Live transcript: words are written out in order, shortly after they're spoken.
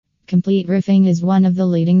Complete Roofing is one of the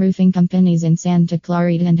leading roofing companies in Santa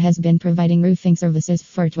Clarita and has been providing roofing services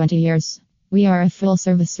for 20 years. We are a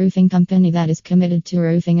full-service roofing company that is committed to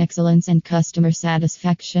roofing excellence and customer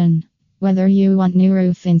satisfaction. Whether you want new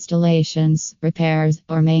roof installations, repairs,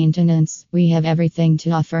 or maintenance, we have everything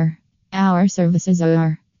to offer. Our services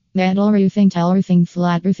are metal roofing, tile roofing,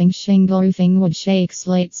 flat roofing, shingle roofing, wood shake,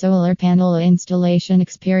 slate, solar panel installation.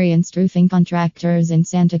 Experienced roofing contractors in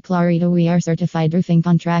Santa Clarita. We are certified roofing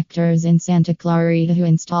contractors in Santa Clarita who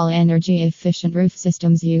install energy-efficient roof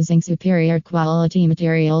systems using superior quality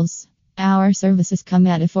materials. Our services come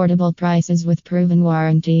at affordable prices with proven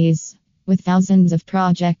warranties. With thousands of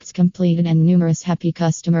projects completed and numerous happy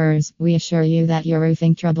customers, we assure you that your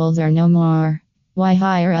roofing troubles are no more. Why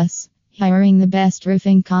hire us? Hiring the best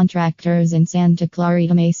roofing contractors in Santa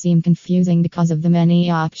Clarita may seem confusing because of the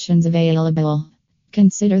many options available.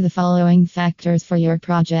 Consider the following factors for your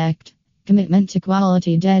project: commitment to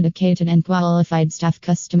quality, dedicated and qualified staff,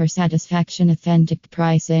 customer satisfaction, authentic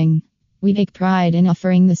pricing. We take pride in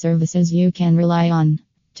offering the services you can rely on.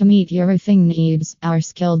 To meet your roofing needs, our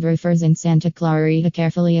skilled roofers in Santa Clarita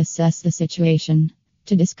carefully assess the situation.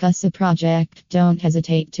 To discuss a project, don't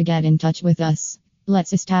hesitate to get in touch with us.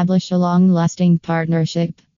 Let's establish a long-lasting partnership.